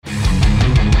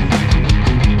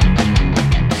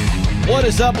What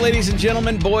is up, ladies and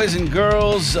gentlemen, boys and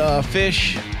girls,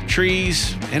 fish,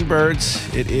 trees, and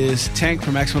birds? It is Tank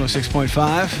from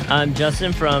X106.5. I'm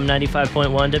Justin from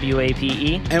 95.1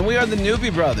 WAPE. And we are the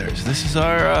Newbie Brothers. This is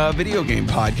our video game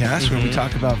podcast where we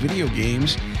talk about video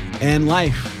games and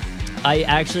life. I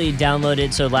actually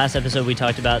downloaded, so last episode we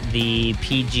talked about the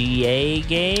PGA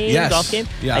game, Yes. golf game.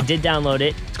 Yeah. I did download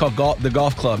it. It's called the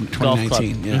Golf Club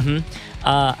 2019. Golf Club.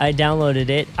 Yeah. I downloaded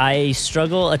it. I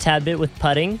struggle a tad bit with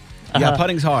putting. Yeah,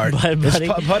 putting's hard.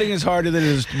 Putting is harder than it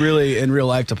is really in real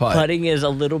life to putt. Putting is a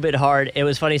little bit hard. It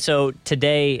was funny. So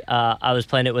today I was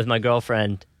playing it with my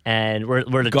girlfriend, and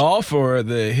we're Golf or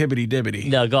the hibbity-dibbity?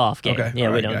 the golf game. Okay, Yeah,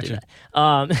 all we right, don't gotcha.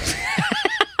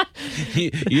 do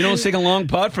that. You don't take a long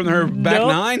putt from her back Nope.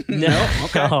 nine? No.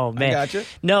 Okay. Oh man. I gotcha.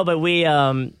 No, but we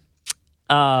were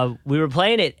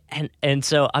playing it, and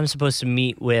so I'm supposed to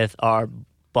meet with our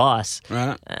boss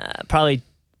Right. probably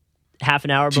half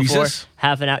an hour before. Jesus?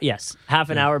 Half an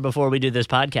hour before we do this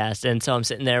podcast, and so I'm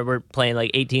sitting there. We're playing like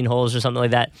 18 holes or something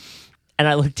like that, and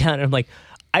I look down and I'm like,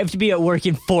 I have to be at work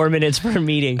in 4 minutes for a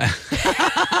meeting.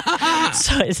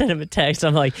 So I sent him a text.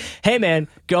 I'm like, hey, man,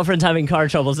 girlfriend's having car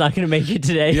trouble. It's not going to make it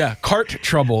today. Yeah, cart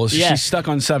troubles. Yeah. She's stuck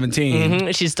on 17.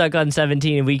 Mhm. She's stuck on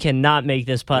 17, and we cannot make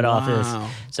this putt off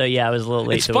this. So, yeah, I was a little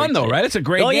late. It's to fun, work though, today. right? It's a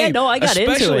great game. Oh, yeah, no, I got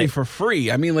into Especially it. for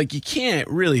free. I mean, like, you can't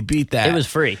really beat that. It was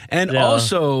free. And So-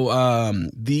 also,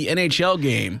 the NHL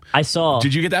game. I saw.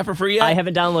 Did you get that for free yet? I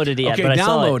haven't downloaded it yet, Okay, but I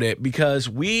saw download it because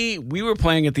we were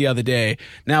playing it the other day.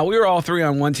 Now, we were all three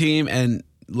on one team, and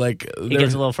like It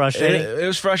gets a little frustrating. It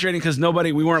was frustrating because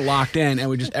we weren't locked in,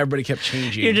 and everybody kept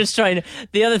changing. You're just trying to.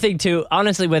 The other thing too,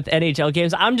 honestly, with NHL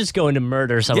games, I'm just going to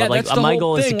murder someone. Yeah, like that's the my whole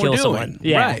goal is to thing kill we're someone. doing.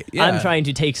 Yeah. Right, yeah. I'm trying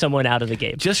to take someone out of the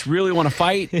game. just really want to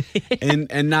fight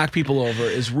and knock people over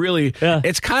is really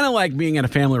it's kind of like being at a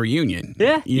family reunion.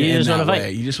 Yeah, you in just that wanna fight.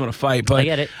 way. You just want to fight. But I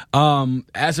get it.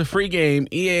 As a free game,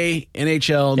 EA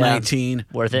NHL Yeah, 19,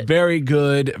 worth it. Very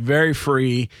good, very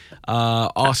free,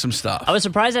 awesome stuff. I was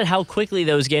surprised at how quickly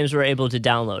those games were able to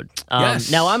download.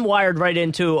 Yes. Now I'm wired right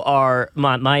into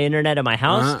my internet at my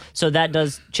house, so that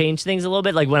does change things a little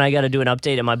bit. Like when I got to do an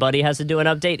update and my buddy has to do an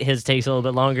update, his takes a little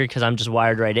bit longer because I'm just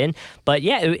wired right in. But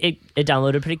yeah, it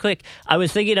downloaded pretty quick. I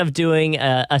was thinking of doing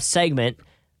a segment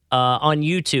on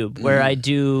YouTube where I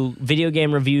do video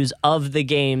game reviews of the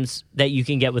games that you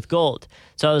can get with gold.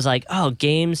 So I was like, oh,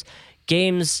 games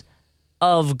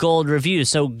of gold reviews.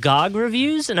 So GOG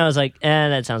reviews? And I was like,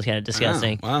 that sounds kind of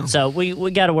disgusting. Oh, wow. So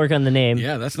we got to work on the name.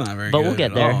 Yeah, that's not very But good we'll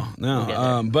get at there. all. No, We'll get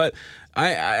there. but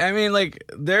I mean, like,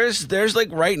 there's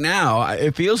like right now,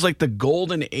 it feels like the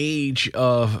golden age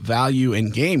of value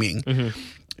in gaming. Mm-hmm.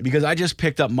 Because I just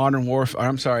picked up Modern Warfare.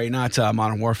 I'm sorry, not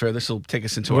Modern Warfare. This will take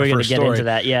us into We're our gonna first get story. into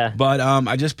that, yeah. But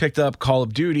I just picked up Call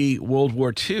of Duty World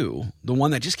War II, the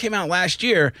one that just came out last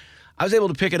year. I was able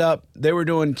to pick it up. They were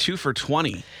doing 2 for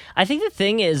 $20. I think the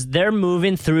thing is they're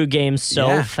moving through games so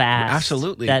Yeah, fast.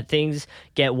 absolutely. That things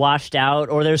get washed out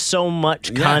or there's so much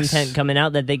Yes. content coming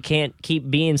out that they can't keep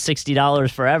being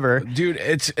 $60 forever. Dude,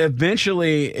 it's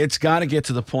got to get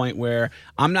to the point where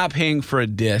I'm not paying for a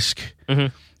disc.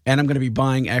 Mm-hmm. And I'm going to be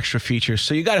buying extra features.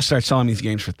 So you got to start selling these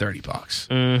games for $30.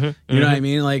 Mm-hmm. You know what I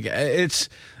mean? Like it's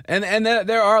and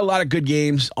there are a lot of good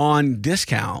games on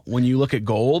discount when you look at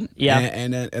gold. Yeah.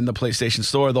 And the PlayStation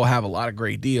Store, they'll have a lot of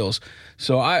great deals.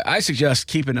 So I suggest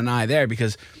keeping an eye there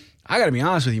because I got to be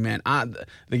honest with you, man.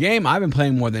 The game I've been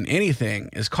playing more than anything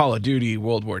is Call of Duty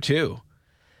World War II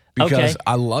because Okay.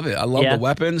 I love it. I love Yeah. the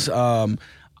weapons.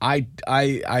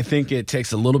 I think it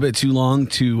takes a little bit too long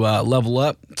to level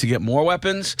up to get more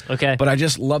weapons. Okay. But I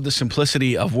just love the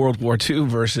simplicity of World War II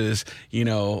versus,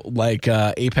 like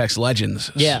Apex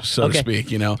Legends, Yeah, so okay. to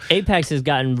speak, Apex has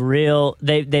gotten real.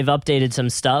 They've updated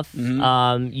some stuff.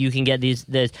 Mm-hmm. You can get these.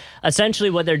 Essentially,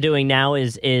 what they're doing now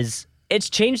is it's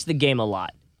changed the game a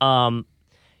lot.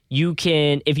 You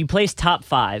can, if you place top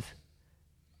 5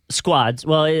 squads.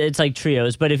 Well, it's like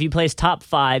trios, but if you place top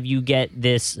 5, you get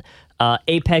this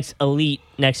Apex Elite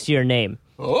next to your name.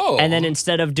 Oh. And then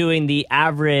instead of doing the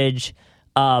average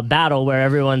battle where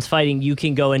everyone's fighting, you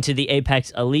can go into the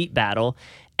Apex Elite battle,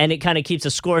 and it kind of keeps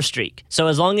a score streak. So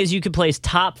as long as you can place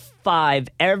top 5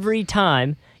 every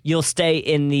time, you'll stay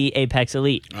in the Apex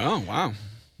Elite. Oh, wow.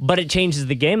 But it changes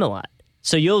the game a lot.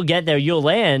 So you'll get there, you'll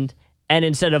land, and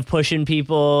instead of pushing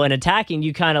people and attacking,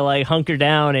 you kind of like hunker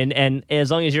down, and as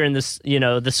long as you're in this,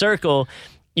 the circle,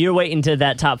 you're waiting to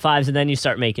that top 5s, and then you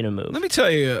start making a move. Let me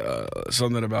tell you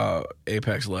something about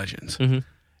Apex Legends. Mm-hmm.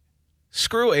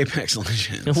 Screw Apex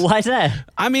Legends. Why is that?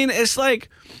 I mean, it's like,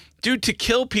 dude, to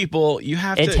kill people, you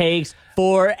have to... It takes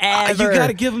forever. You got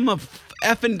to give them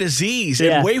effing disease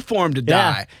Yeah. and wait for them to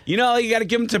die. You know, you got to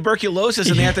give them tuberculosis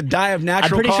and they have to die of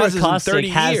natural I'm pretty causes sure in Caustic 30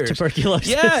 has years. tuberculosis.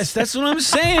 Yes, that's what I'm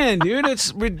saying, dude.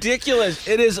 It's ridiculous.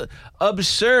 It is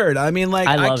absurd. I mean, like,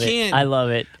 I love can't. it. I love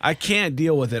it. I can't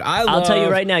deal with it. I'll tell you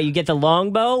right now, you get the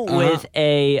longbow with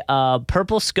a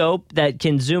purple scope that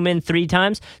can zoom in 3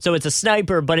 times. So it's a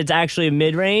sniper, but it's actually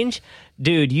mid-range.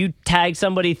 Dude, you tag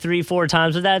somebody 3-4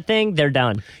 times with that thing, they're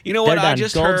done. You know They're what? I done.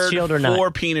 just Gold heard shield or 4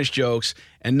 not. penis jokes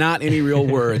and not any real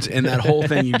words in that whole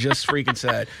thing you just freaking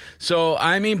said. So,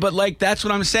 I mean, but like, that's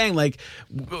what I'm saying. Like,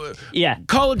 Yeah.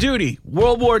 Call of Duty,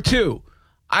 World War II.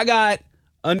 I got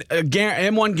a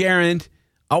M1 Garand.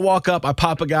 I walk up, I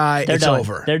pop a guy, They're it's done.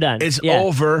 over. They're done. It's Yeah.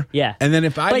 over. Yeah. And then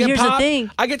if I But get here's the popped,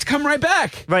 thing. I get to come right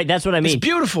back. Right, that's what I mean. It's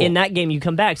beautiful. In that game, you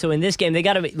come back. So in this game, they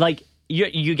got to be like,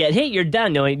 you get hit, you're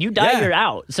done. No, you die, Yeah. you're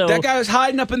out. So That guy was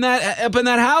hiding up in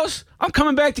that house. I'm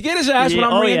coming back to get his ass when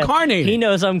I'm oh, yeah. reincarnated. He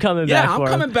knows I'm coming Yeah, back I'm for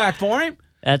coming him. back for him.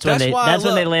 That's when they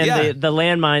land yeah. the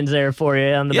landmines there for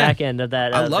you on the Yeah. back end of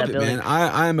that. I love that it, building. man.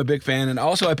 I am a big fan, and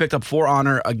also I picked up For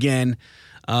Honor again.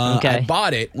 Okay. I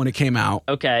bought it when it came out.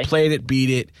 Okay. Played it, beat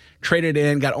it, traded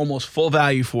in, got almost full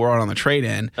value for it on the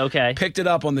trade-in. Okay. Picked it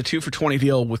up on the 2 for $20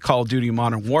 deal with Call of Duty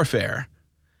Modern Warfare.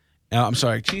 I'm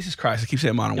sorry, Jesus Christ, I keep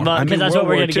saying Modern Warfare. Because that's World what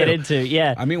we're War going to get II. into.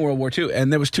 Yeah. I mean World War II,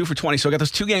 and there was 2 for $20. So I got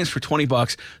those 2 games for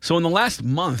 $20. So in the last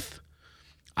month,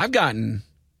 I've gotten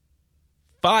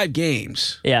 5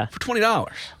 games Yeah. for $20.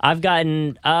 I've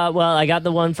gotten I got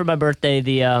the one for my birthday,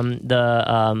 the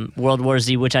World War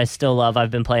Z, which I still love.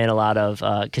 I've been playing a lot of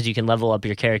because you can level up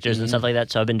your characters and stuff like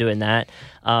that. So I've been doing that.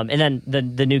 And then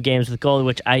the new games with gold,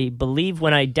 which I believe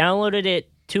when I downloaded it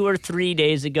 2 or 3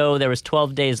 days ago, there was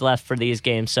 12 days left for these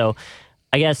games. So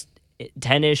I guess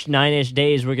 10-ish, 9-ish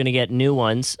days we're gonna get new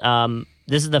ones.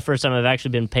 This is the first time I've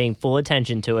actually been paying full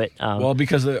attention to it. Well,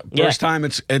 because the first time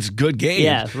it's good games.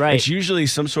 Yeah, right. It's usually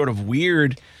some sort of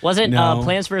weird. Wasn't No.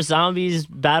 Plants vs Zombies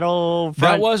Battlefront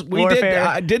That was we Warfare? did.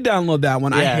 I did download that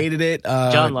one. I Yeah. hated it.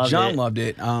 John loved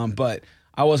it. But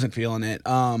I wasn't feeling it.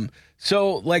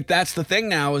 So like that's the thing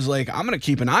now is like I'm gonna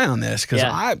keep an eye on this because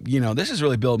Yeah. this is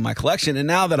really building my collection. And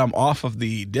now that I'm off of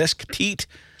the disc teat,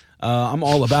 I'm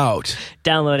all about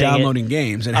downloading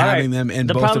games and All having right. them in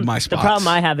The both problem- of my spots. The problem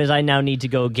I have is I now need to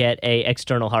go get a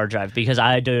external hard drive because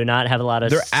I do not have a lot of.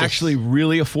 They're actually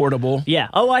really affordable. Yeah.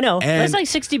 Oh, I know. And- It's like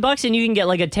 $60 and you can get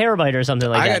like a terabyte or something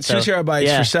like I that. got 2 terabytes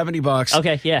yeah. for $70.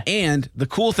 Okay, yeah. And the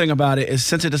cool thing about it is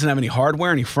since it doesn't have any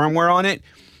hardware, any firmware on it,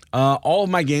 all of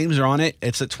my games are on it.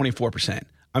 It's at 24%.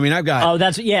 I mean, I've got. Oh,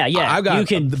 that's yeah. I've got you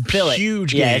can the fill it.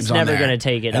 huge Yeah, games it's on never there. going to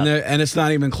take it and up. and it's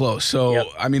not even close. So Yep.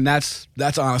 I mean, that's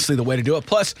honestly the way to do it.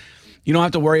 Plus, you don't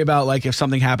have to worry about like if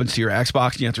something happens to your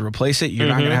Xbox and you have to replace it. You're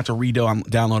not going to have to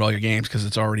download all your games because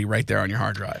it's already right there on your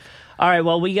hard drive. All right.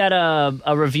 Well, we got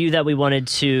a review that we wanted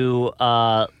to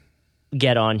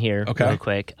get on here real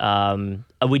quick.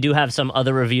 We do have some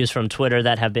other reviews from Twitter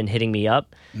that have been hitting me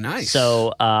up. Nice.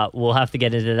 So we'll have to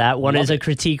get into that. One is a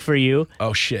critique for you.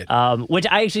 Oh shit. Which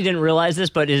I actually didn't realize this,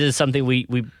 but it is something we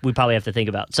probably have to think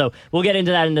about. So we'll get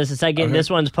into that in just a second. Okay. This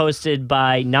one's posted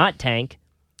by Not Tank.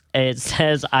 It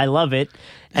says, I love it.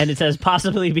 And it says,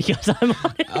 possibly because I'm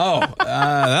on it.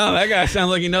 That guy sounds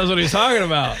like he knows what he's talking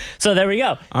about. So there we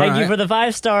go. Thank you right. for the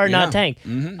 5-star, Yeah. Not Tank.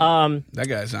 That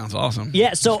guy sounds awesome.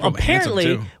 Yeah, so He's probably handsome,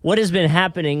 apparently too. what has been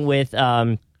happening with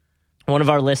one of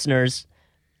our listeners,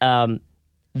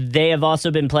 they have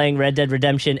also been playing Red Dead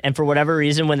Redemption, and for whatever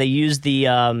reason, when they use the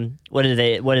what are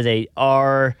they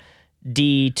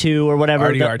RD2 or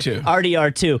whatever RDR2.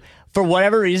 RDR2. For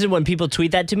whatever reason, when people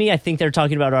tweet that to me, I think they're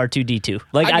talking about R2D2.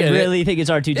 Like I I get it. really think it's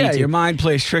R2D2. Yeah, your mind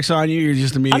plays tricks on you. You're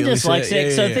just immediately. I'm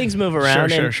dyslexic, so things move around.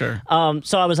 Sure.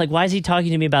 So I was like, why is he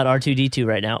talking to me about R2D2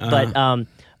 right now? But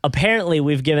apparently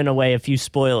we've given away a few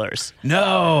spoilers.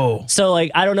 No. So, like,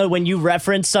 I don't know when you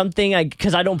reference something,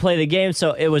 because I don't play the game,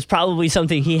 so it was probably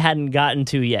something he hadn't gotten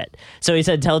to yet. So he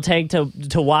said, tell Tank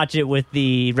to watch it with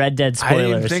the Red Dead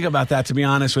spoilers. I didn't think about that, to be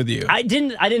honest with you. I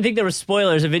didn't think there were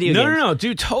spoilers of video games. No,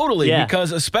 dude, totally. Yeah.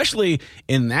 Because especially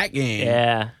in that game,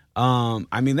 Yeah.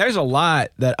 I mean, there's a lot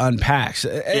that unpacks.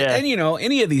 And you know,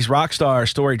 any of these Rockstar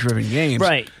story-driven games,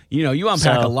 Right. You know, you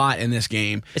unpack So, a lot in this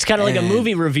game. It's kind of like a And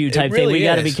movie review it type thing. really We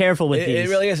got to is. be careful with It these.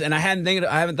 really is. And I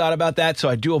haven't thought about that, so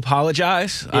I do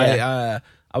apologize. Yeah.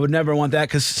 I would never want that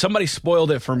because somebody spoiled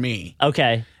it for me.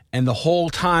 Okay. And the whole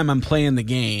time I'm playing the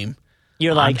game,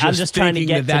 You're like, I'm just trying to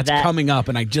thinking get that's to that. coming up,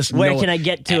 and I just Where know can it. I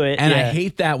get to it? And I Yeah.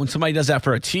 hate that when somebody does that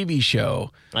for a TV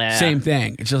show. Yeah. Same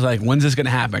thing. It's just like, when's this going to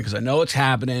happen? Because I know it's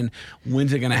happening.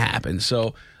 When's it going to happen?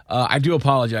 So I do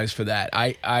apologize for that.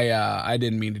 I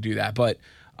didn't mean to do that, but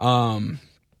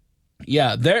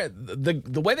yeah,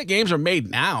 the way the games are made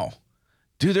now,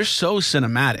 Dude, they're so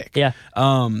cinematic. Yeah.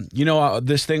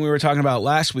 This thing we were talking about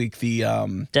last week,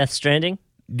 the Death Stranding.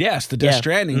 Yes, the Death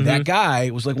Stranding. Mm-hmm. That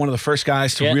guy was like one of the first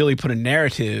guys to really put a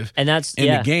narrative and that's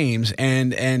in the games,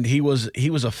 and he was a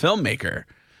filmmaker.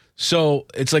 So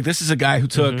it's like this is a guy who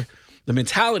took the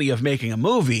mentality of making a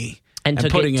movie and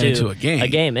putting it into a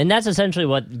game. And that's essentially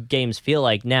what games feel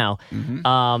like now.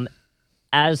 Mm-hmm.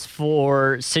 As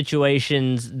for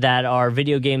situations that are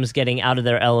video games getting out of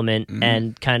their element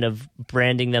and kind of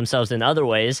branding themselves in other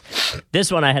ways,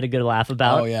 this one I had a good laugh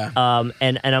about. Oh yeah.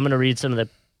 And I'm going to read some of the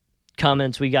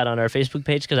comments we got on our Facebook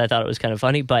page because I thought it was kind of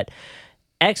funny. But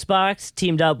Xbox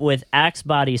teamed up with Axe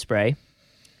Body Spray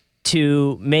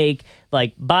to make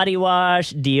like body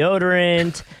wash,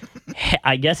 deodorant,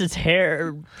 I guess it's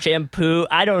hair shampoo.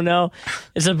 I don't know.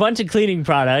 It's a bunch of cleaning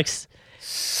products.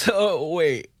 So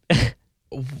wait,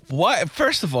 why?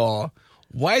 First of all,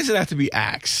 why does it have to be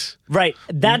Axe? Right.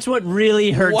 That's what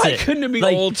really hurts. Why couldn't it be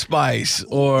like, Old Spice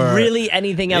or really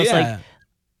anything else? Yeah. Like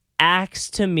Axe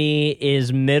to me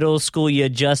is middle school. You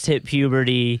just hit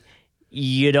puberty.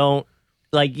 You don't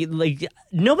like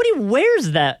nobody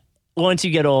wears that once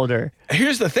you get older.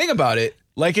 Here's the thing about it.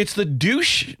 Like it's the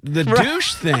douche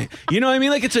thing. You know what I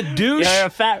mean? Like it's a douche. You're a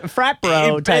frat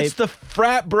bro type. It's the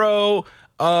frat bro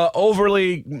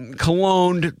overly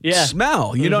cologned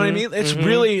smell. You know what I mean? It's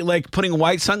really like putting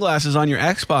white sunglasses on your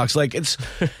Xbox. Like it's,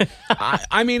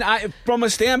 I from a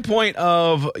standpoint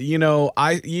of,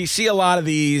 you see a lot of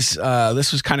these,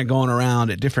 this was kind of going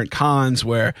around at different cons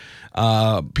where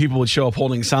people would show up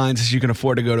holding signs as you can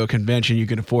afford to go to a convention, you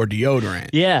can afford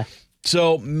deodorant. Yeah.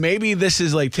 So maybe this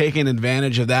is like taking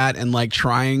advantage of that and like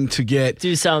trying to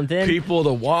do something people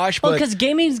to wash. Well, because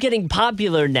gaming's getting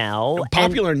popular now.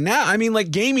 Now. I mean, like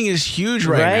gaming is huge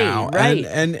right now, right?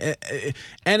 And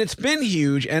it's been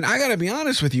huge. And I got to be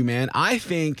honest with you, man. I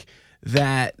think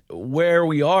that where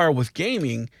we are with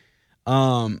gaming,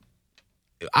 I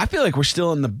feel like we're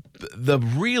still in the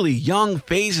really young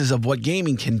phases of what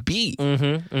gaming can be.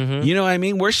 You know what I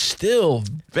mean? We're still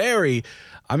very.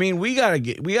 I mean, we got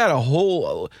a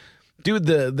whole, dude,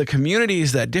 the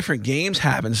communities that different games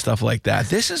have and stuff like that.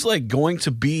 This is like going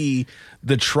to be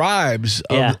the tribes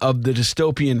of the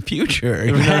dystopian future.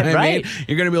 You know what I mean?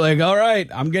 You're going to be like, all right,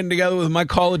 I'm getting together with my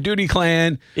Call of Duty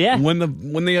clan. Yeah. When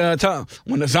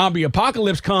the zombie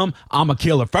apocalypse come, I'm a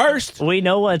killer first. We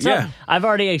know what's up. I've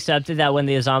already accepted that when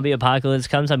the zombie apocalypse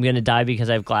comes, I'm going to die because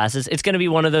I have glasses. It's going to be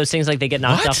one of those things like they get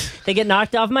knocked off. They get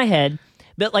knocked off my head.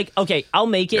 But like, okay, I'll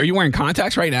make it. Are you wearing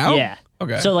contacts right now? Yeah.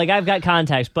 Okay. So like, I've got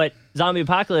contacts, but zombie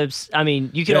apocalypse. I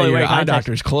mean, you can only wear contacts. Eye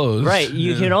doctor's closed. Right.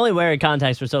 You can only wear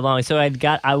contacts for so long. So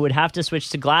I would have to switch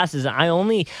to glasses. And I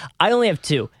only have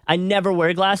two. I never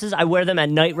wear glasses. I wear them at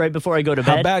night right before I go to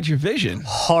bed. How bad's your vision?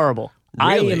 Horrible.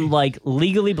 Really? I am like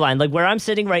legally blind. Like where I'm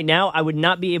sitting right now, I would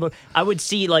not be able. I would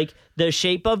see like the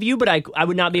shape of you, but I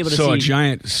would not be able to see. So a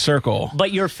giant circle.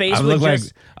 But your face would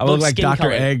just look like Dr.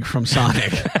 colored. Egg from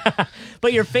Sonic.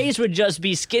 But your face would just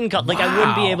be skin cut. Like I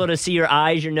wouldn't be able to see your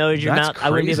eyes, your nose, your mouth. Crazy. I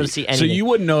wouldn't be able to see anything. So you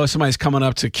wouldn't know if somebody's coming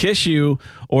up to kiss you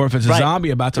or if it's a zombie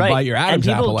about to bite your Adam's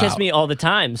apple out. And people kiss me all the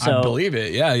time. So I believe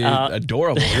it. Yeah, you're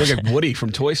adorable. You look like Woody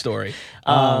from Toy Story.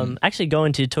 Actually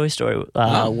going to Toy Story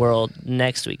World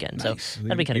next weekend. Nice. So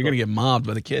that'd be kind of cool. You're going to get mobbed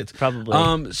by the kids.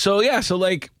 Probably. So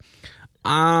like,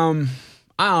 I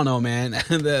don't know, man.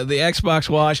 the Xbox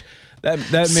Watch,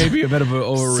 that may be a bit of an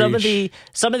overreach.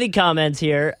 Some of the comments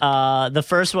here. The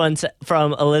first one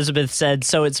from Elizabeth said,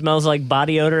 "So it smells like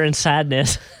body odor and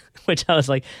sadness," which I was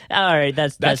like, "All right,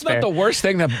 that's not fair." The worst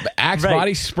thing that Axe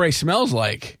body spray smells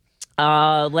like.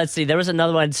 Let's see. There was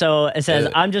another one. So it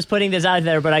says, "I'm just putting this out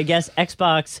there, but I guess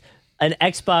an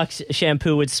Xbox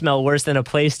shampoo would smell worse than a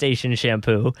PlayStation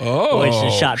shampoo." Oh, which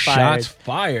is shots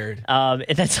fired. And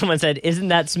then someone said, "Isn't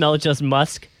that smell just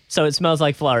musk? So it smells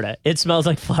like Florida. It smells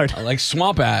like Florida, like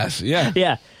swamp ass." Yeah,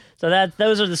 yeah. So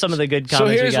those are some of the good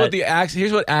comments. So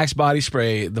here's what Axe body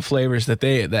spray, the flavors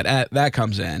that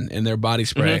comes in their body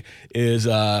spray is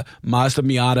Mazda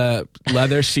Miata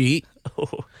leather seat,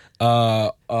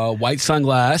 white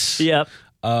sunglass. Yep.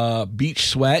 Beach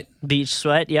sweat.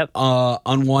 Yep.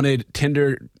 Unwanted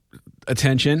Tinder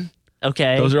attention.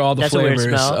 Okay. Those are all the flavors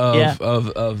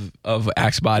of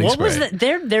Axe body spray. What was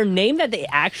their name that they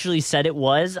actually said it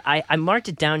was? I marked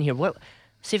it down here.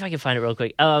 See if I can find it real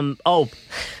quick.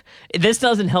 This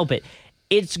doesn't help it.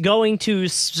 It's going to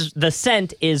the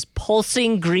scent is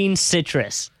pulsing green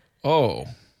citrus. Oh.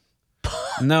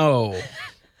 No.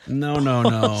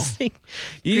 No.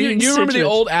 You remember the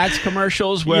old Axe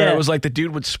commercials where it was like the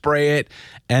dude would spray it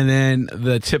and then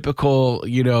the typical,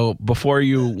 before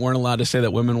you weren't allowed to say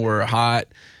that women were hot,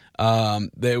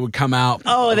 They would come out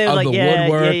Oh, they of were like, the yeah,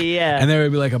 woodwork, yeah. and there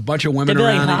would be like a bunch of women They'd be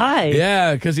like, around. "Hi."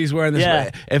 Yeah, because he's wearing this. Yeah.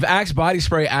 If Axe body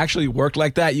spray actually worked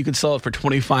like that, you could sell it for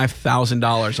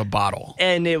 $25,000 a bottle.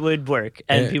 And it would work,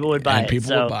 and people would buy and it. people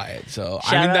so would buy it. So I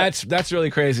shout mean, out- that's really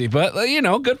crazy. But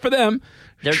good for them.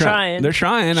 They're trying. They're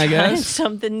trying, I guess.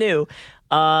 something new.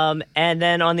 And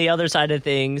then on the other side of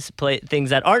things,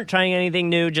 things that aren't trying anything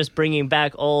new, just bringing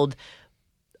back old,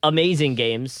 amazing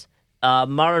games.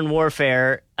 Modern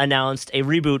Warfare announced a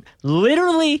reboot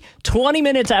literally 20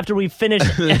 minutes after we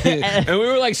finished. And we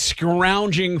were like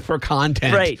scrounging for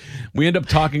content. Right. We end up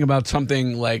talking about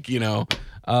something like,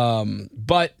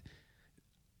 but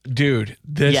dude,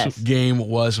 this Yes. game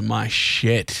was my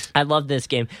shit. I love this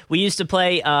game. We used to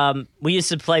play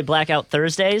Blackout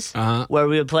Thursdays, where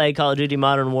we would play Call of Duty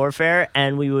Modern Warfare,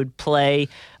 and we would play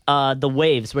the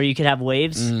waves, where you could have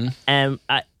waves, and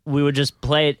we would just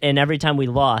play it, and every time we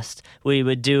lost, we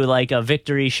would do like a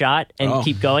victory shot and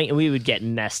keep going, and we would get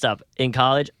messed up in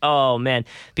college. Oh man,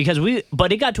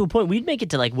 but it got to a point we'd make it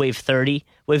to like wave 30,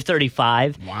 wave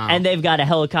 35, Wow. and they've got a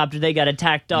helicopter, they got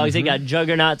attack dogs, they got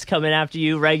juggernauts coming after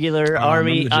you, regular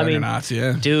army. I mean,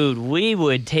 yeah. Dude, we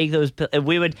would take those.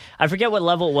 I forget what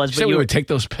level it was, So but we would take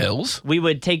those pills. we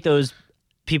would take those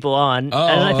people on. And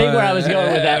I think where I was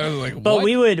going with that. I was like, but what?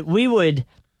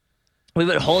 we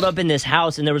would hold up in this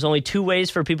house, and there was only two ways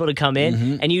for people to come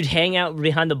in, and you'd hang out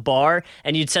behind the bar,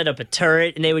 and you'd set up a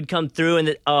turret, and they would come through,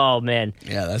 and oh man,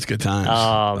 Yeah, that's good times.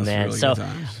 oh That's man. really So good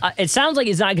times. it sounds like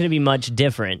it's not going to be much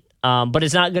different, but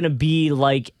it's not going to be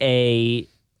like a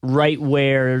right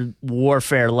where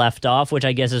warfare left off, which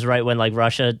I guess is right when like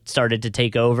Russia started to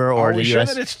take over, or Are the we sure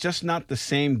U.S. that it's just not the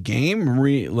same game?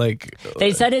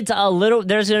 They said it's a little.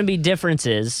 There's going to be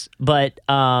differences, but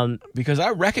because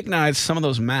I recognize some of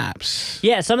those maps.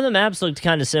 yeah, some of the maps looked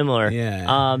kind of similar.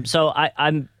 Yeah. So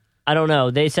I don't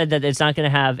know. They said that it's not going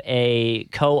to have a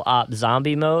co-op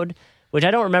zombie mode, which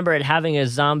I don't remember it having a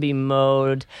zombie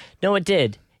mode. No, it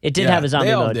did. It did Yeah, have a zombie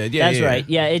they all mode. did. Yeah, That's yeah. right.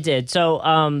 Yeah, it did.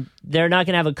 So they're not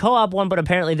going to have a co-op one, but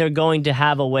apparently they're going to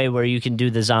have a way where you can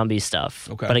do the zombie stuff.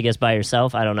 Okay. But I guess by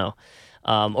yourself, I don't know.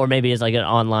 Or maybe it's like an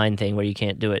online thing where you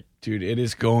can't do it. Dude, it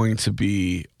is going to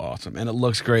be awesome. And it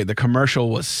looks great. The commercial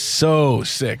was so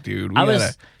sick, dude. I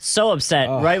was so upset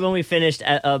right when we finished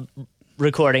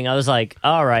recording. I was like,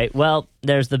 all right, well,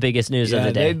 there's the biggest news of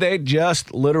the day. They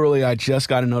just literally, I just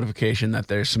got a notification that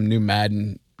there's some new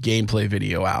Madden gameplay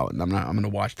video out, and I'm going to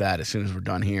watch that as soon as we're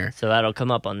done here. So that'll come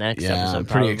up on next Yeah, episode. I'm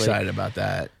pretty probably. excited about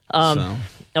that. So.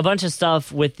 A bunch of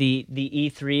stuff with the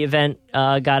E3 event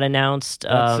got announced.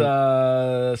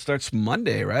 Starts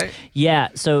Monday, right? Yeah,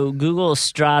 so Google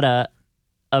Strata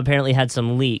apparently had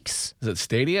some leaks. Is it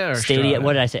Stadia or Stadia, Strata?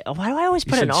 what did I say? Oh, why do I always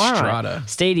You put said an R on Strata. it?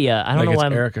 Stadia. I don't Like know it's why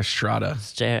I'm... Erica Strata.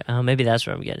 Maybe that's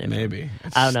where I'm getting it from. Maybe.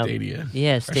 It's I don't know. Stadia.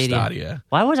 Yeah, Or Stadia. Stadia.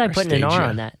 Why was I Or putting an R Stadia.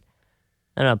 on that?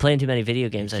 I don't know, playing too many video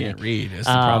games, I Can't think. read. That's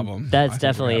the problem. That's I think we're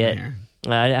definitely it. having here.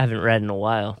 I haven't read in a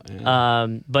while.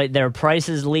 But their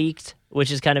prices leaked,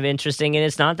 which is kind of interesting, and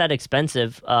it's not that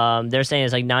expensive. They're saying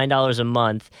it's like $9 a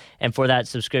month, and for that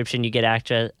subscription, you get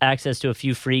access to a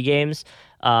few free games.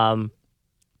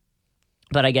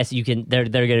 But I guess you can. They're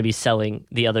going to be selling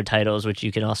the other titles, which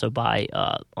you can also buy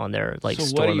on their So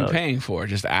store what are you mode. paying for?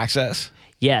 Just access?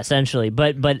 Yeah, essentially.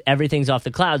 But everything's off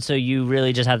the cloud, so you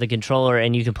really just have the controller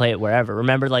and you can play it wherever.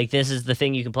 Remember, like, this is the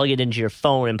thing, you can plug it into your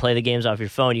phone and play the games off your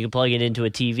phone. You can plug it into a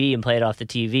TV and play it off the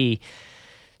TV.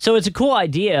 So it's a cool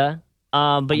idea,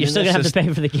 but you're still going to have to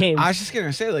pay for the game. I was just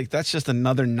gonna say, like, that's just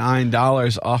another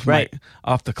 $9 off Right.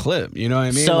 off the clip. You know what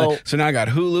I mean? So- So now I got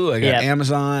Hulu, I got Yeah.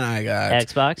 Amazon, I got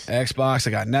Xbox? I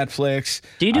got Netflix.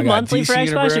 Do you do I got monthly for DC Xbox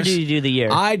or Universe. do you do the year?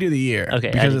 I do the year. Okay,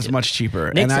 I because do it's too. much cheaper.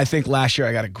 Nick's- and I think last year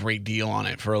I got a great deal on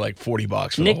it for like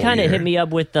 $40 for Nick the whole kind of year. hit me up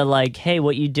with the like, hey,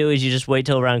 what you do is you just wait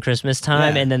till around Christmas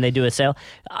time Yeah. and then they do a sale.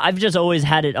 I've just always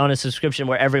had it on a subscription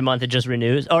where every month it just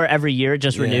renews, or every year it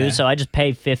just Yeah. renews. So I just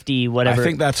pay $50, whatever. I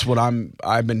think that's what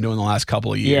I've been doing the last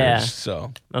couple of years. Yeah.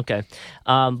 So Okay.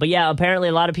 But yeah, apparently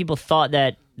a lot of people thought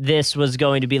that this was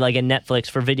going to be like a Netflix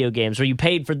for video games where you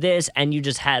paid for this and you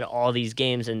just had all these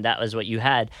games and that was what you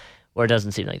had. Or it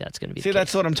doesn't seem like that's going to be see, the case.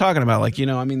 that's what I'm talking about. Like,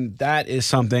 I mean, that is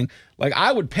something like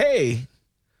I would pay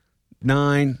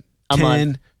 $9, A $10,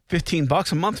 month.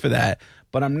 $15 a month for that,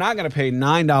 but I'm not going to pay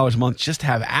 $9 a month just to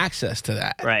have access to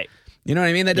that. Right. You know what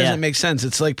I mean? That doesn't Yeah. make sense.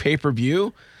 It's like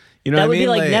pay-per-view. You know That what would I mean?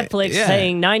 be like Netflix yeah.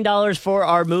 saying $9 for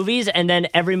our movies, and then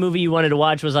every movie you wanted to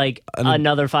watch was like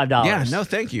another $5. Yeah, no,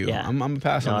 thank you. Yeah. I'm gonna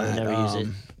pass No, on I would that. never use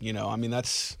it. I mean,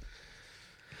 that's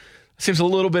seems a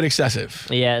little bit excessive.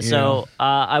 Yeah, you so know?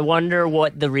 I wonder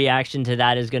what the reaction to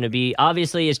that is going to be.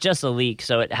 Obviously, it's just a leak,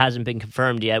 so it hasn't been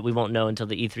confirmed yet. We won't know until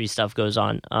the E3 stuff goes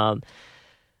on.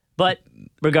 But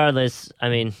regardless, I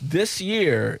mean, this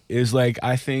year is like,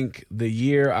 I think, the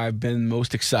year I've been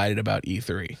most excited about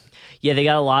E3. yeah, they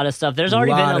got a lot of stuff. There's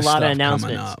already been a lot of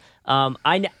announcements.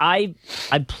 I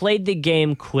played the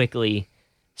game quickly,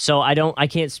 so I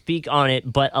can't speak on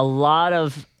it, but a lot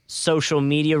of social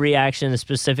media reaction,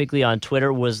 specifically on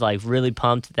Twitter, was like really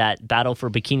pumped that Battle for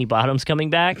Bikini Bottom's coming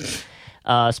back.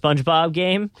 SpongeBob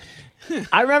game.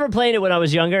 I remember playing it when I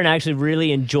was younger and actually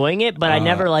really enjoying it, but I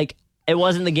never it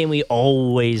wasn't the game we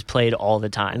always played all the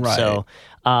time. Right. So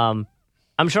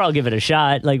I'm sure I'll give it a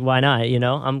shot. Like, why not? You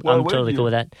know, I'm totally cool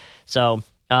with that. So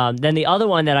then the other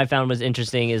one that I found was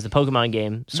interesting is the Pokemon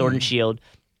game, Sword and Shield.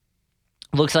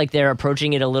 Looks like they're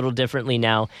approaching it a little differently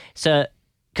now. So,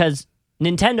 because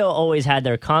Nintendo always had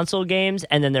their console games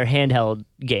and then their handheld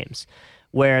games,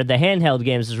 where the handheld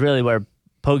games is really where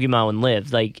Pokemon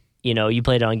lived. Like, you know, you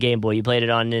played it on Game Boy, you played it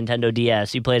on Nintendo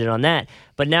DS, you played it on that.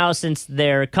 But now, since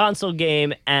their console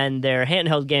game and their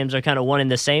handheld games are kind of one and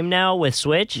the same now with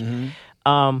Switch,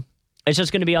 it's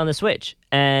just going to be on the Switch.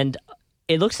 And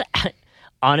it looks,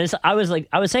 honest, I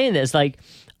was saying this, like,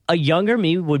 a younger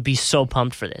me would be so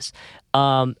pumped for this.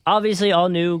 Obviously, all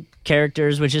new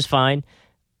characters, which is fine.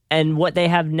 And what they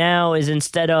have now is,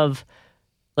 instead of,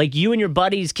 like, you and your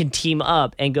buddies can team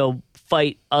up and go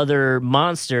fight other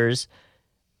monsters,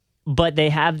 but they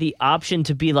have the option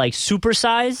to be, like,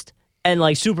 supersized and,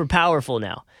 like, super powerful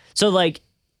now. So, like,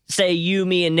 say you,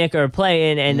 me, and Nick are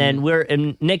playing, and then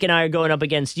Nick and I are going up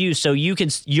against you, so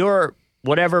your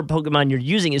whatever Pokemon you're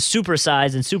using is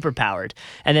supersized and super powered.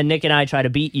 And then Nick and I try to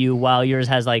beat you while yours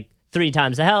has, like, 3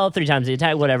 times the health, 3 times the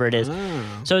attack, whatever it is.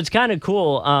 So it's kind of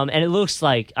cool. And it looks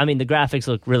like, I mean, the graphics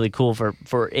look really cool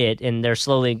for it, and they're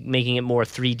slowly making it more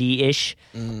 3D-ish.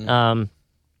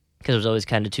 Because it was always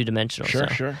kind of two-dimensional.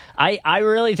 Sure. I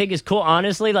really think it's cool.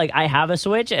 Honestly, like, I have a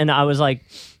Switch, and I was like,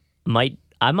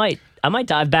 I might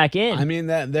dive back in. I mean,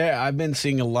 I've been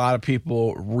seeing a lot of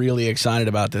people really excited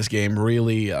about this game.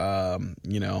 Really,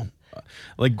 you know,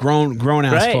 like grown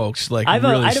ass folks. Like, I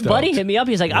had a buddy hit me up.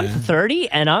 He's like, I'm 30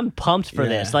 and I'm pumped for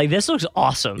this. Like, this looks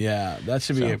awesome. Yeah, it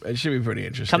should be pretty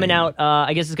interesting. Coming out,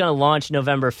 I guess it's going to launch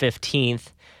November 15th.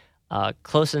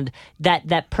 Close in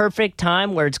that perfect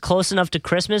time where it's close enough to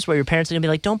Christmas where your parents are gonna be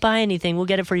like, don't buy anything, we'll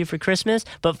get it for you for Christmas,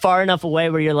 but far enough away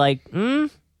where you're like,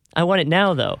 I want it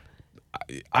now though.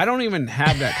 I don't even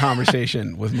have that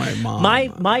conversation with my mom.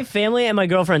 My family and my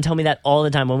girlfriend tell me that all the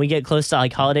time when we get close to,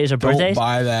 like, holidays or birthdays. Don't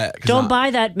buy that. Don't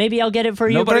buy that. Maybe I'll get it for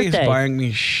your birthday. Nobody's buying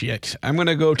me shit. I'm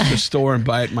gonna go to the store and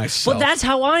buy it myself. Well, that's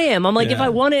how I am. I'm like, if I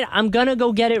want it, I'm gonna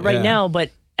go get it right now.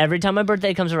 But every time my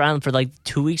birthday comes around, for like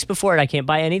 2 weeks before it, I can't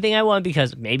buy anything I want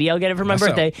because maybe I'll get it for my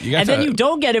birthday. And then you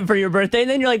don't get it for your birthday, and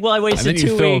then you're like, well, I wasted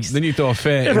 2 weeks. Then you throw a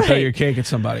fit and throw your cake at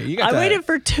somebody. I waited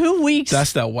for 2 weeks.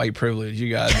 That's that white privilege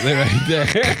you got right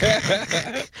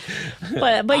there.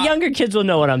 but younger kids will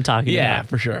know what I'm talking about. Yeah,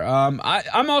 for sure.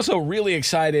 I'm also really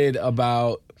excited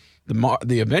about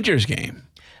the Avengers game.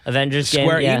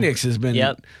 Square Enix has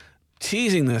been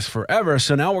teasing this forever,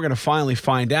 so now we're going to finally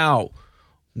find out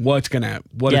what it's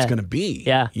gonna be.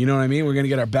 Yeah. You know what I mean? We're gonna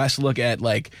get our best look at,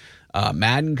 like,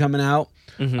 Madden coming out.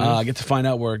 Get to find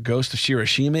out where Ghost of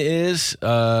Hiroshima is.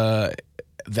 That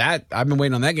I've been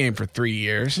waiting on that game for 3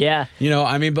 years. Yeah. You know,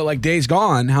 I mean, but like Days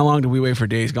Gone, how long did we wait for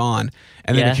Days Gone?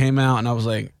 And then it came out and I was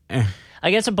like,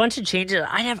 I guess a bunch of changes.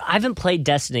 I haven't played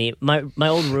Destiny. My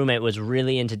old roommate was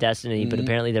really into Destiny, but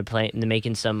apparently they're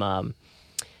making some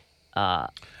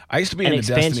I used to be into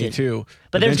Destiny too,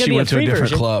 but there's then she went to a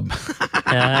different club.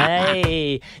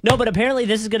 Hey, no, but apparently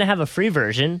this is going to have a free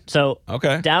version, so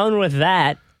down with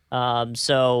that.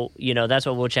 So, you know, that's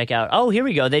what we'll check out. Oh, here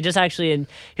we go. They just actually,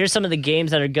 here's some of the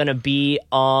games that are going to be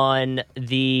on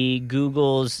the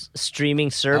Google's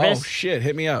streaming service. Oh shit,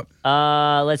 hit me up.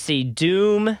 Let's see,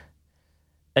 Doom,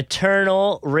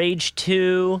 Eternal, Rage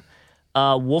 2,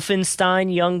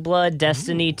 Wolfenstein, Youngblood,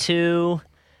 Destiny 2,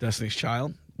 Destiny's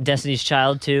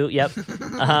Child 2, yep.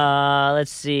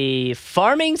 Let's see.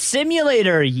 Farming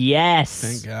Simulator, yes.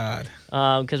 Thank God.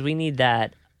 Because we need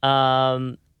that.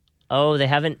 They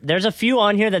haven't. There's a few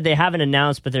on here that they haven't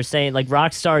announced, but they're saying, like,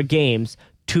 Rockstar Games,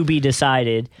 to be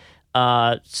decided.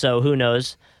 So who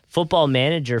knows? Football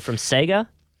Manager from Sega.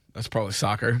 That's probably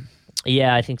soccer.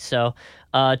 Yeah, I think so.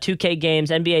 2K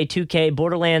games, NBA 2K,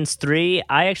 Borderlands 3.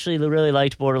 I actually really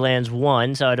liked Borderlands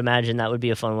 1, so I'd imagine that would be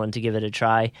a fun one to give it a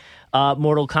try.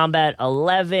 Mortal Kombat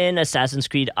 11, Assassin's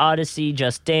Creed Odyssey,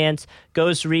 Just Dance,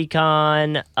 Ghost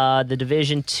Recon, The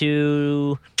Division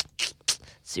 2. Let's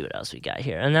see what else we got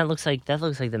here. And that looks like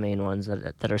the main ones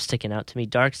that are sticking out to me.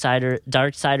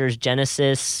 Darksiders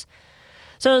Genesis.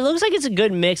 So it looks like it's a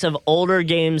good mix of older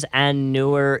games and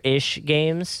newer-ish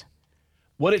games.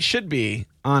 What it should be,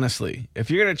 honestly, if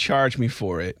you're gonna charge me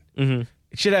for it, it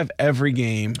should have every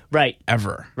game Right.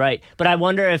 ever. Right. But I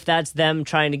wonder if that's them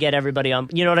trying to get everybody on.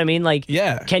 You know what I mean? Like,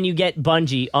 Yeah. can you get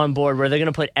Bungie on board where they're going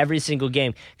to put every single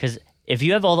game? Because if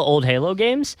you have all the old Halo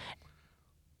games,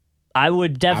 I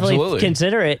would definitely Absolutely.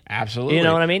 consider it. Absolutely. You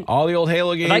know what I mean? All the old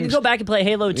Halo games. If I could go back and play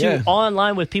Halo 2 Yeah.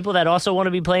 online with people that also want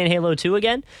to be playing Halo 2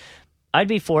 again, I'd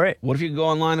be for it. What if you could go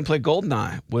online and play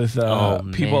GoldenEye with Oh,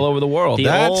 people man. all over the world? The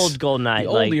That's old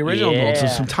GoldenEye. the original Gold. So yeah.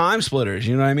 some time splitters.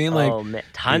 You know what I mean? Like, Oh, man.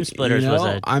 Time Splitters was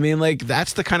a... I mean, like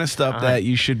that's the kind of stuff that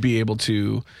you should be able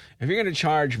to. If you're going to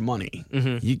charge money,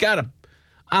 you gotta.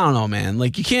 I don't know, man.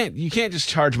 Like you can't just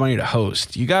charge money to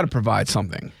host. You got to provide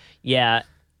something. Yeah.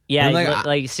 Yeah, And,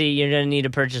 like, see, you're going to need to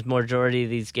purchase majority of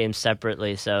these games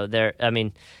separately. So,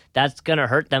 that's going to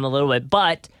hurt them a little bit.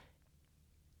 But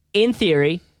in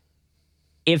theory,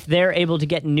 if they're able to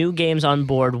get new games on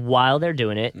board while they're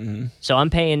doing it, so I'm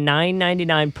paying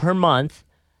 $9.99 per month,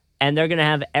 and they're going to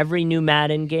have every new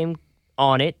Madden game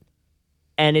on it,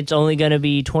 and it's only going to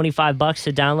be $25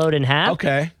 to download and have.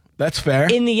 Okay, that's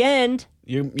fair. In the end,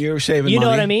 You're saving. you know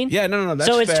money. what I mean? Yeah, no, that's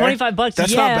so it's fair. $25.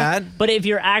 That's yeah, not bad. But if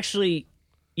you're actually,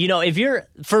 if you're,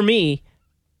 for me,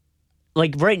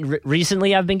 like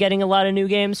recently, I've been getting a lot of new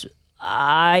games.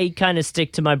 I kind of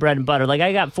stick to my bread and butter. Like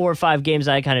I got 4 or 5 games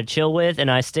I kind of chill with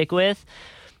and I stick with.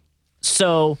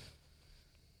 So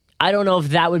I don't know if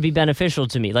that would be beneficial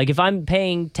to me. Like if I'm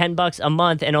paying $10 a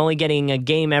month and only getting a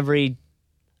game every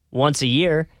once a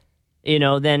year,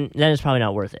 then it's probably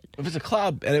not worth it. If it's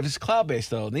cloud based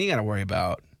though, then you got to worry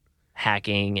about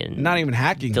Hacking and not even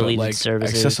hacking, but deleted like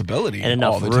services accessibility and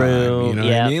enough all the room. time. You know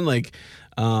Yeah. what I mean? Like,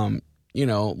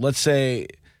 let's say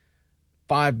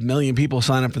 5 million people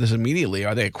sign up for this immediately.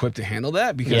 Are they equipped to handle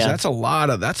that? Because Yeah. that's a lot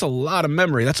of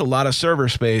memory. That's a lot of server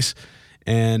space.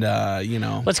 And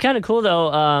What's kind of cool though,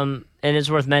 and it's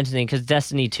worth mentioning because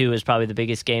Destiny 2 is probably the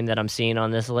biggest game that I'm seeing on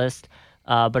this list.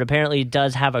 But apparently it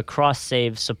does have a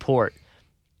cross-save support.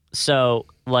 So,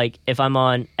 like, if I'm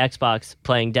on Xbox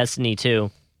playing Destiny 2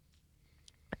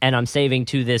 and I'm saving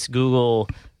to this Google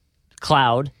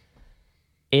Cloud,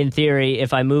 in theory,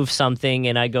 if I move something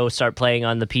and I go start playing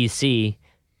on the PC,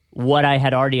 what I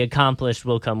had already accomplished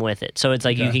will come with it. So it's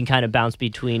like you Okay. can kind of bounce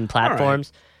between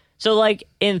platforms. So, like,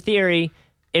 in theory,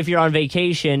 if you're on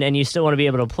vacation and you still want to be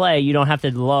able to play, you don't have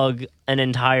to lug an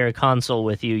entire console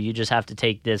with you. You just have to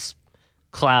take this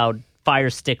cloud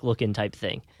Fire Stick looking type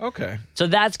thing. okay. So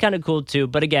that's kind of cool too.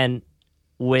 But again,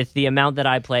 with the amount that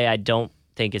I play, I don't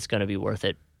think it's going to be worth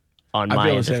it on I my feel the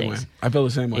end of same way. things. I feel the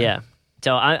same way. Yeah.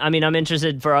 So I mean, I'm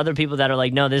interested for other people that are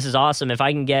like, no, this is awesome. If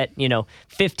I can get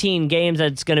 15 games,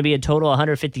 that's going to be a total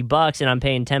 $150, and I'm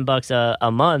paying $10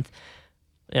 a month.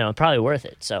 Probably worth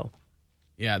it. So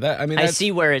Yeah, I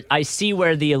see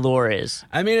where the allure is.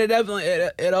 I mean,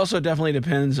 it also definitely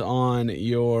depends on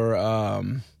your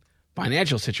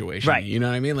financial situation. Right. You know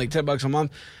what I mean? Like $10 a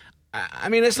month. I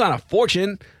mean, it's not a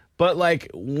fortune, but like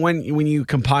when you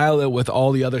compile it with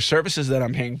all the other services that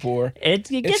I'm paying for, It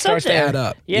gets starts up there. to add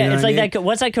up. Yeah, You know it's what I like that.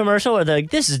 What's that commercial where they're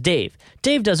like, "This is Dave.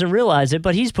 Dave doesn't realize it,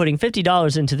 but he's putting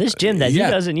 $50 into this gym that he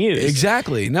doesn't use."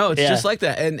 Exactly. No, it's Yeah. just like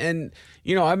that. And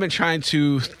I've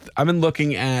been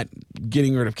looking at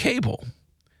getting rid of cable.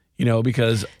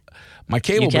 Because my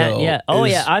cable You can't- bill yeah. Oh,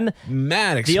 is yeah, I'm-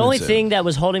 mad expensive. The only thing that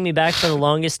was holding me back for the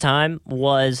longest time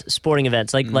was sporting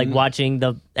events, like watching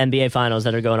the NBA finals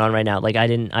that are going on right now. Like I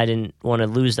didn't want to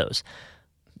lose those.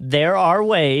 There are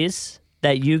ways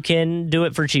that you can do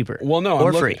it for cheaper. Well, no,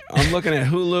 or free. I'm looking at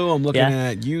Hulu. I'm looking Yeah.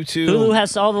 at YouTube. Hulu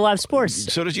has all the live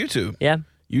sports. So does YouTube. Yeah.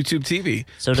 YouTube TV.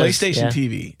 So does- PlayStation yeah.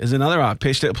 TV is another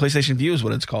option. PlayStation View is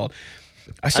what it's called.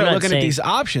 I started not looking at saying- these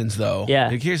options, though. Yeah.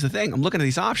 Like, here's the thing. I'm looking at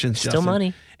these options, Still Justin,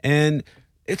 money. and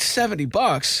it's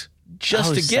 $70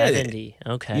 just Oh, to get 70. it.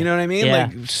 Okay. You know what I mean? Yeah.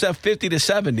 Like 50 to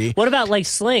 70. What about like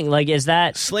Sling? Like, is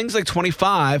that Sling's like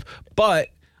 25, but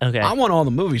okay? I want all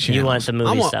the movie channels. want the movie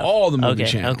I want stuff. all the movie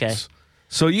Okay, channels. okay.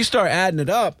 So you start adding it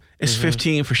up. It's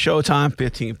 15 for Showtime,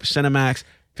 15 for Cinemax,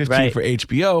 15 Right. for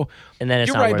HBO. And then it's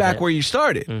you're not right worth back it. where you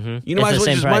started. You It's know, might the as,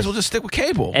 same might price. as well just stick with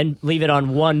cable. And leave it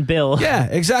on one bill. Yeah,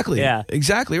 exactly. Yeah.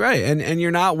 Exactly right. And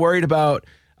you're not worried about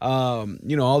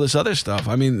all this other stuff.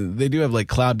 I mean, they do have like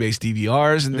cloud-based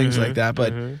DVRs and things like that,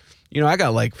 but I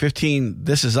got like 15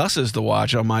 This Is Us's to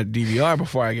watch on my DVR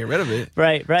before I get rid of it.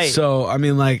 Right. So, I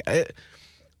mean, like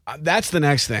that's the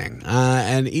next thing.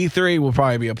 And E3 will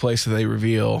probably be a place that they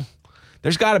reveal.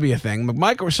 There's got to be a thing. But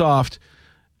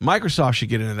Microsoft should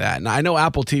get into that. And I know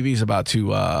Apple TV is about to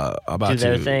Do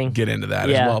their thing. get into that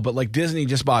Yeah. as well. But like Disney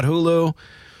just bought Hulu,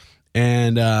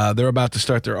 and they're about to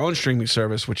start their own streaming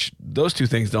service, which those two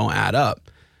things don't add up.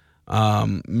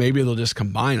 maybe they'll just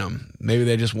combine them. Maybe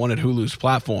they just wanted Hulu's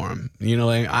platform. You know,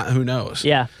 like, who knows?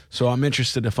 Yeah. So I'm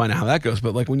interested to find out how that goes.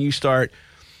 But like when you start,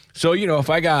 so you know, if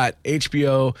I got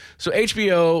HBO, so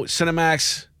HBO,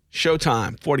 Cinemax,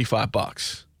 Showtime,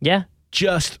 $45. Yeah.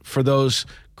 Just for those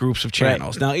groups of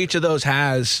channels. Now each of those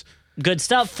has good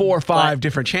stuff. 4 or 5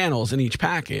 different channels in each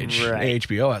package. Right.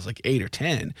 HBO has like 8 or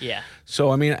 10. Yeah.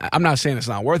 So I mean, I'm not saying it's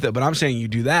not worth it, but I'm saying you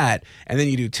do that, and then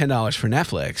you do $10 for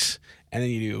Netflix, and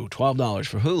then you do $12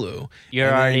 for Hulu.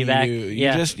 You're already back.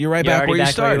 You're right back where you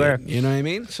started. You know what I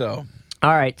mean? So.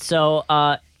 All right. So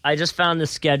I just found the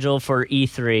schedule for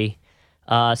E3.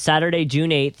 Saturday, June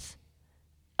 8th.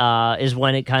 Is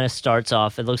when it kind of starts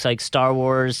off. It looks like Star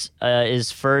Wars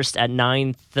is first at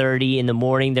 9:30 in the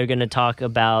morning. They're going to talk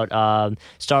about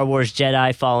Star Wars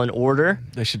Jedi Fallen Order.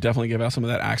 They should definitely give out some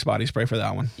of that Axe body spray for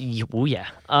that one. Oh, yeah.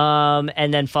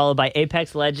 And then followed by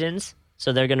Apex Legends.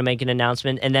 So they're going to make an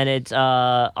announcement. And then it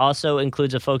also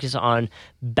includes a focus on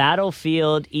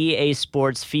Battlefield, EA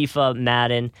Sports, FIFA,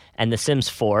 Madden, and The Sims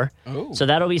 4. Oh. So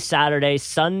that'll be Saturday.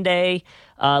 Sunday,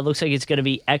 looks like it's going to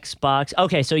be Xbox.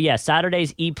 Okay, so yeah,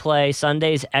 Saturday's ePlay,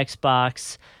 Sunday's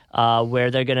Xbox,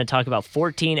 where they're going to talk about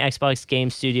 14 Xbox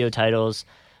Game Studio titles,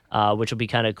 which will be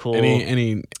kind of cool.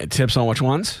 Any tips on which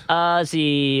ones?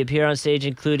 See, appear on stage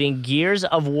including Gears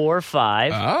of War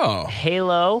 5,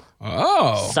 Halo,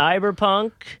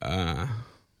 Cyberpunk,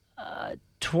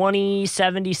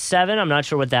 2077, I'm not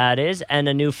sure what that is, and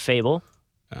a new Fable.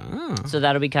 So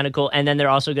that'll be kind of cool. And then they're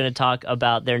also going to talk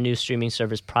about their new streaming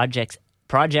service, Project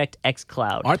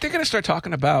xCloud. Aren't they going to start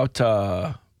talking about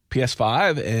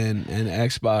PS5 and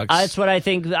Xbox? That's what I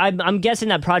think. I'm guessing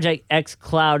that Project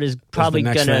xCloud is probably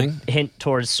going to hint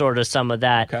towards sort of some of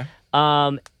that. Okay.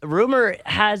 Rumor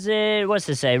has it, what's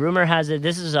to say? Rumor has it,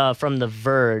 this is from The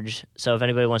Verge, so if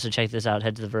anybody wants to check this out,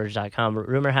 head to theverge.com.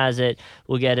 Rumor has it,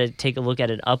 we'll take a look at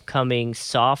an upcoming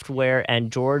Software and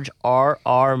George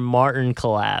R.R. Martin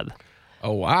collab.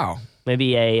 Oh, wow.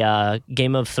 Maybe a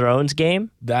Game of Thrones game?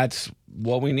 That's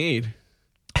what we need.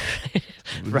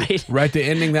 Right? Right, the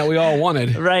ending that we all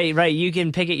wanted. Right. You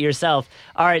can pick it yourself.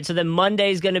 All right, so then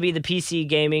Monday's going to be the PC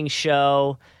gaming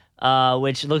show,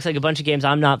 which looks like a bunch of games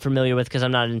I'm not familiar with because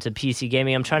I'm not into PC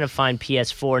gaming. I'm trying to find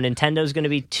PS4. Nintendo's going to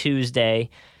be Tuesday,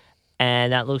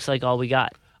 and that looks like all we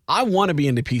got. I want to be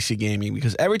into PC gaming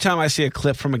because every time I see a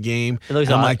clip from a game, I'm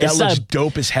like, that looks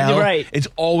dope as hell. Right. It's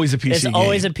always a PC game. It's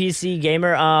always a PC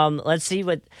gamer. Let's see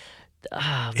what...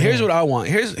 Here's what I want.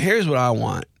 Here's what I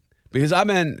want. Because I'm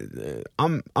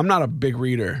not a big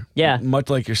reader. Yeah. Much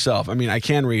like yourself. I mean, I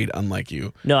can read, unlike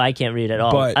you. No, I can't read at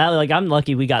all. But I'm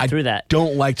lucky we got through that.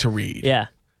 Don't like to read. Yeah.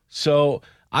 So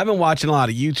I've been watching a lot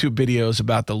of YouTube videos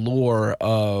about the lore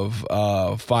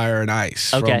of Fire and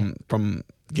Ice from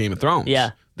Game of Thrones.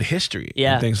 Yeah. The history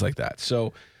and things like that.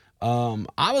 So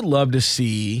I would love to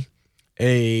see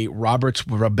a Robert's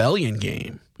Rebellion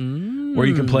game where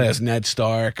you can play as Ned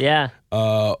Stark. Yeah.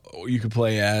 You could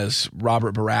play as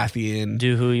Robert Baratheon.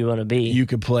 Do who you want to be. You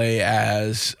could play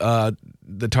as the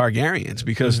Targaryens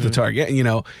because the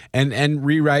Targaryen, and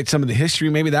rewrite some of the history.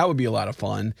 Maybe that would be a lot of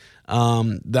fun.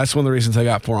 That's one of the reasons I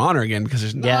got For Honor again because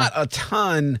there's not a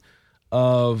ton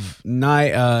of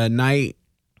knight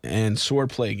and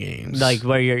swordplay games like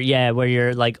where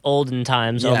you're like olden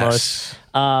times almost.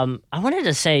 I wanted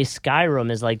to say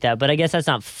Skyrim is like that, but I guess that's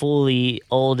not fully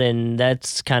olden.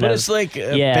 That's kind of. But it's like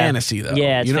fantasy though.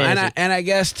 Yeah, it's fantasy. And I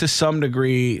guess to some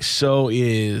degree, so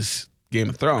is Game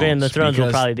of Thrones. Game of Thrones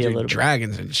will probably be a little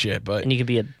dragons and shit, but and you could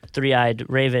be a three-eyed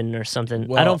raven or something.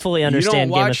 Well, I don't fully understand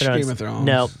you don't watch Game of Thrones.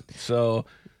 No, so.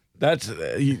 That's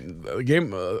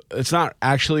game. It's not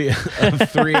actually a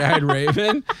three-eyed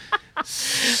raven.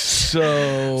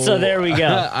 So there we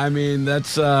go. I mean,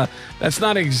 that's not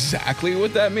exactly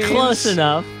what that means. Close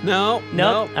enough. No.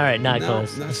 All right, not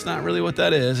close. That's not really what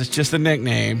that is. It's just a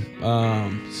nickname.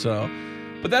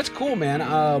 But that's cool, man.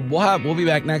 We'll be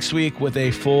back next week with a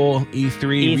full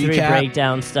E3 recap.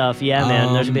 Breakdown stuff. Yeah,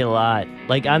 man. There's gonna be a lot.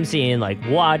 Like I'm seeing like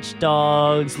Watch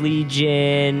Dogs,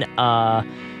 Legion.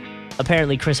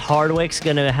 Apparently, Chris Hardwick's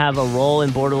gonna have a role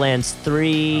in Borderlands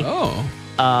 3. Oh.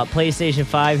 PlayStation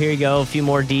 5, here you go. A few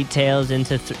more details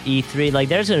into E3. Like,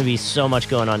 there's going to be so much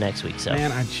going on next week. So,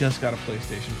 man, I just got a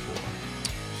PlayStation 4.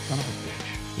 Son of a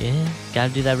bitch. Yeah, got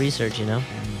to do that research, All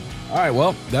right,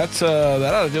 well, that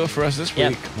ought to do it for us this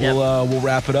week. We'll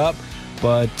wrap it up.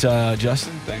 But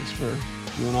Justin, thanks for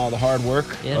doing all the hard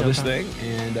work of this thing.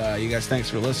 And you guys, thanks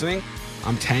for listening.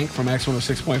 I'm Tank from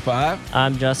X106.5.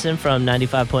 I'm Justin from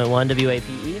 95.1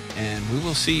 WAPE. And we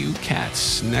will see you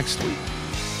cats next week.